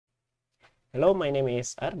Hello, my name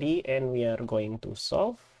is Ardi and we are going to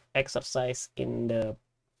solve exercise in the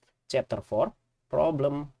chapter 4,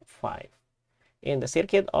 problem 5. In the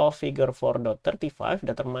circuit of figure 4.35,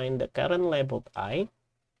 determine the current labeled I.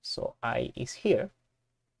 So I is here.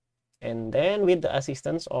 And then with the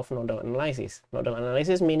assistance of nodal analysis. Nodal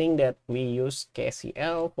analysis meaning that we use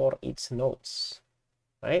KCL for each nodes,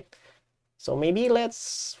 right? So maybe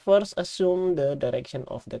let's first assume the direction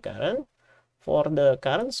of the current. For the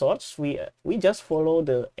current source, we just follow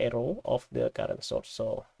the arrow of the current source.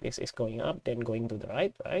 So this is going up, then going to the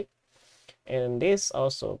right, right? And this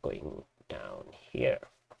also going down here.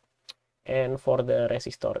 And for the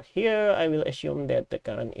resistor here, I will assume that the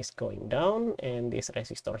current is going down. And this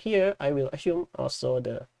resistor here, I will assume also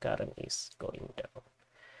the current is going down.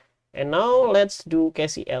 And now let's do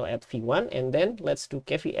KCL at V1, and then let's do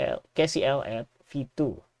KCL at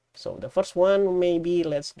V2. So the first one, maybe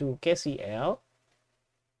let's do KCL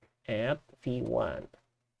at V1.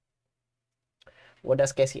 What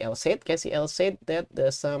does KCL say? KCL said that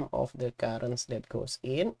the sum of the currents that goes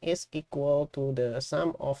in is equal to the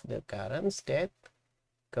sum of the currents that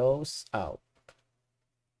goes out.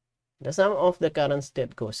 The sum of the currents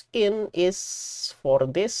that goes in is, for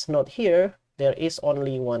this node here, there is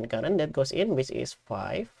only one current that goes in, which is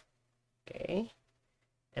 5. Okay.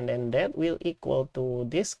 And then that will equal to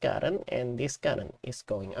this current, and this current is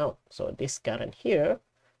going out. So this current here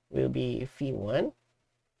will be V1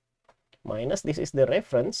 minus, this is the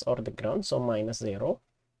reference or the ground, so minus 0,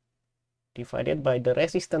 divided by the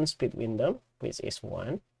resistance between them, which is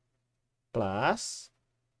 1, plus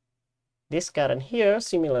this current here.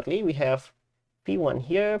 Similarly, we have V1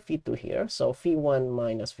 here, V2 here, so V1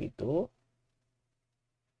 minus V2,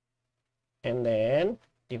 and then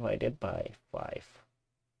divided by 5.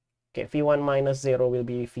 Okay, V1 minus 0 will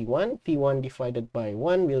be V1. V1 divided by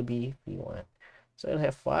 1 will be V1. So I'll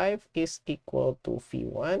have 5 is equal to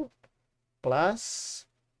V1 plus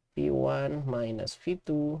V1 minus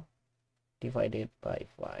V2 divided by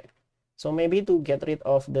 5. So maybe to get rid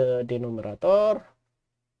of the denominator,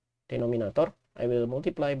 I will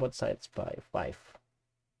multiply both sides by 5.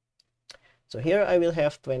 So here I will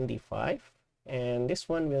have 25, and this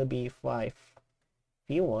one will be 5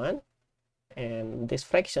 V1. And this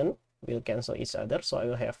fraction will cancel each other, so I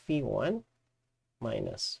will have V1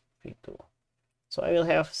 minus V2. So I will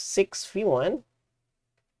have 6 V1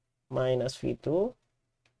 minus V2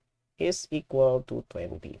 is equal to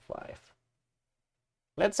 25.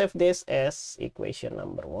 Let's have this as equation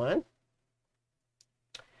number 1.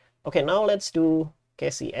 Okay, now let's do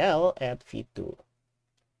KCL at V2.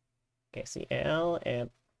 KCL at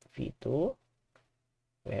V2,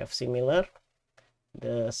 we have similar.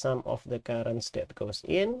 The sum of the currents that goes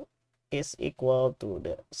in is equal to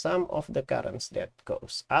the sum of the currents that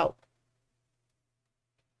goes out.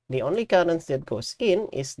 The only current that goes in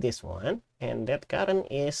is this one, and that current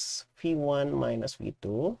is V1 minus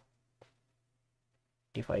V2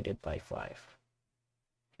 divided by 5.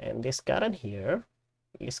 And this current here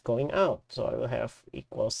is going out, so I will have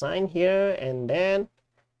equal sign here, and then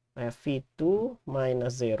I have V2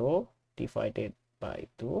 minus 0 divided by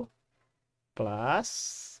 2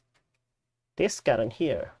 plus this current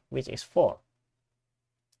here, which is 4.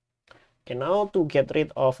 Okay, now to get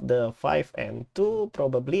rid of the 5 and 2,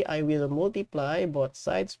 probably I will multiply both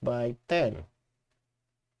sides by 10.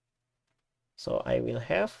 So I will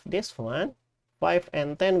have this one. 5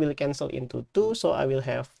 and 10 will cancel into 2, so I will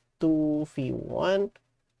have 2V1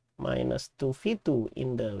 minus 2V2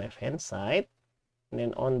 in the left-hand side. And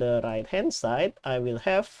then on the right-hand side, I will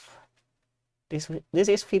have this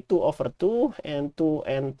is V2 over 2, and 2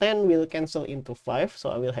 and 10 will cancel into 5, so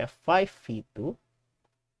I will have 5V2.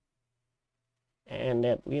 And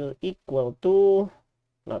that will equal to,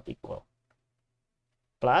 not equal,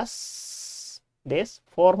 plus this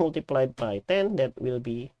 4 multiplied by 10, that will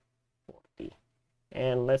be 40.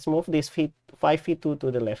 And let's move this 5V2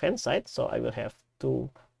 to the left-hand side, so I will have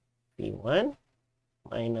 2V1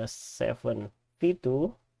 minus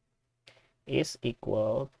 7V2 is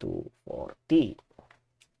equal to 40.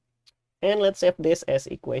 And let's have this as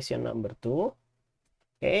equation number 2.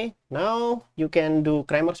 Okay, now you can do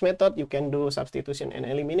Cramer's method, you can do substitution and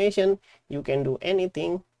elimination, you can do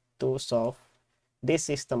anything to solve this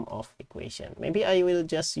system of equation. Maybe I will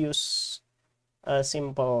just use a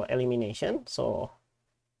simple elimination. So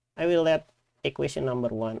I will let equation number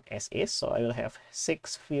 1 as is. So I will have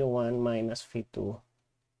 6V1 minus V2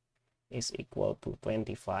 is equal to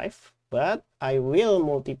 25. But I will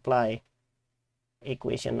multiply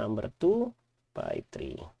equation number 2 by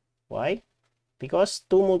 3. Why? Because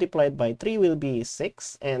 2 multiplied by 3 will be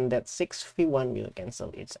 6, and that 6V1 will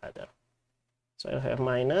cancel each other. So I'll have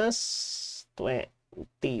minus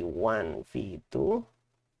 21 V2,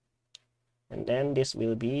 and then this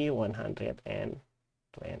will be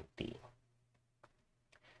 120.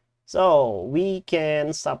 So we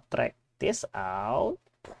can subtract this out.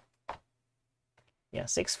 Yeah,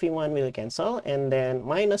 6V1 will cancel, and then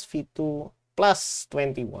minus V2 plus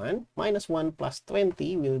 21, minus 1 plus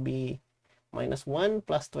 20 will be, minus 1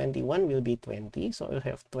 plus 21 will be 20, so we'll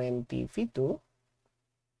have 20 V2.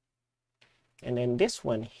 And then this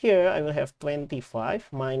one here, I will have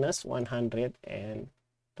 25 minus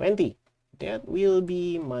 120. That will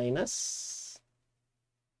be minus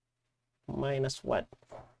what?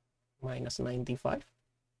 Minus 95?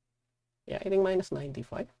 Yeah, I think minus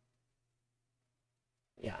 95.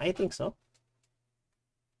 Yeah, I think so.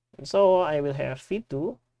 And so I will have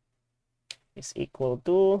V2 is equal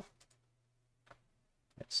to,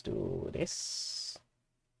 let's do this,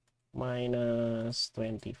 minus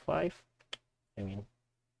 25. I mean,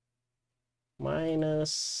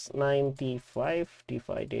 minus 95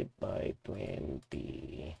 divided by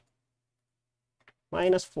 20,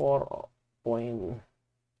 minus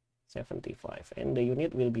 4.75, and the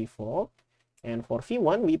unit will be volt. And for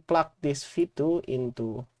V1, we plug this V2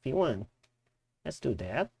 into V1. Let's do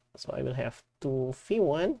that. So I will have 2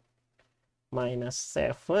 V1 minus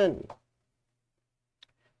 7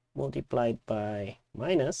 multiplied by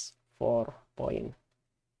minus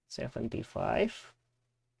 4.75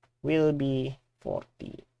 will be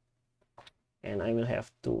 40. And I will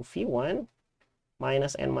have 2 V1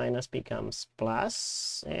 minus and minus becomes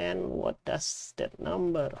plus. And what does that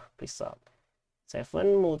number result?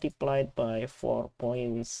 7 multiplied by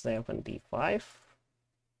 4.75,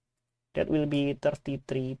 that will be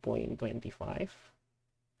 33.25,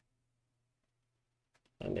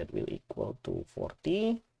 and that will equal to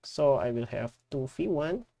 40. So I will have 2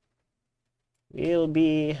 V1 will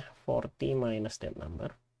be 40 minus that number,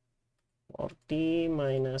 40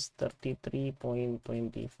 minus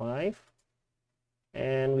 33.25,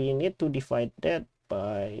 and we need to divide that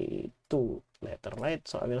by 2 later, right?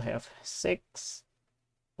 So I will have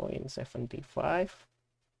 6.75.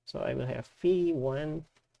 So I will have V1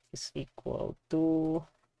 is equal to,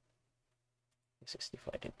 this is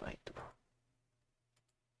divided by 2,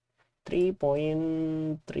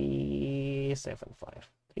 3.375,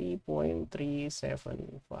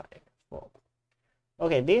 3.375 volt.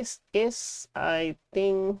 Okay, this is, I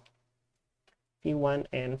think, V1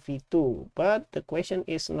 and V2, but the question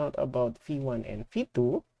is not about V1 and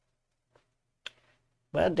V2,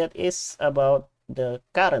 but that is about the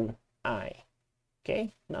current I.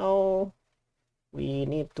 Okay, now we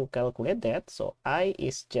need to calculate that. So I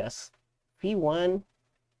is just V1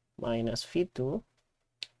 minus V2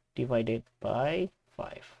 divided by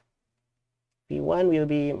 5. V1 will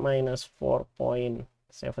be minus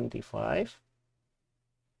 4.75.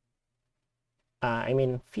 I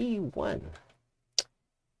mean V1.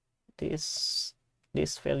 This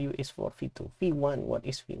value is for V2. V1, what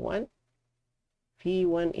is V1?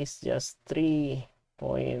 V1 is just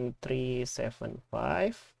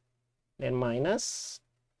 3.375, then minus,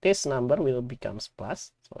 this number will becomes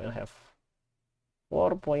plus, so I'll have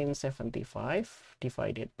 4.75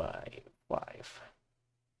 divided by 5.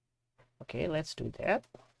 Okay, let's do that.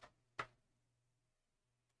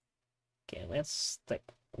 Okay, let's take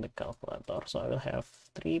the calculator. So I will have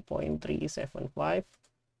 3.375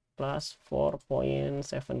 plus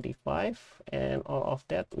 4.75, and all of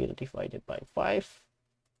that will divide it by 5,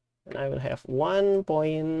 and I will have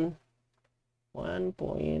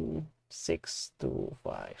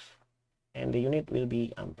 1.625, and the unit will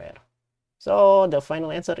be ampere. So the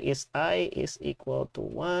final answer is I is equal to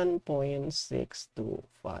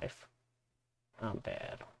 1.625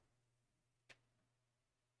 ampere.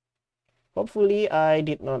 Hopefully I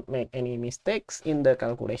did not make any mistakes in the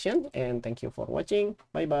calculation, and thank you for watching.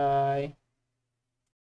 Bye bye.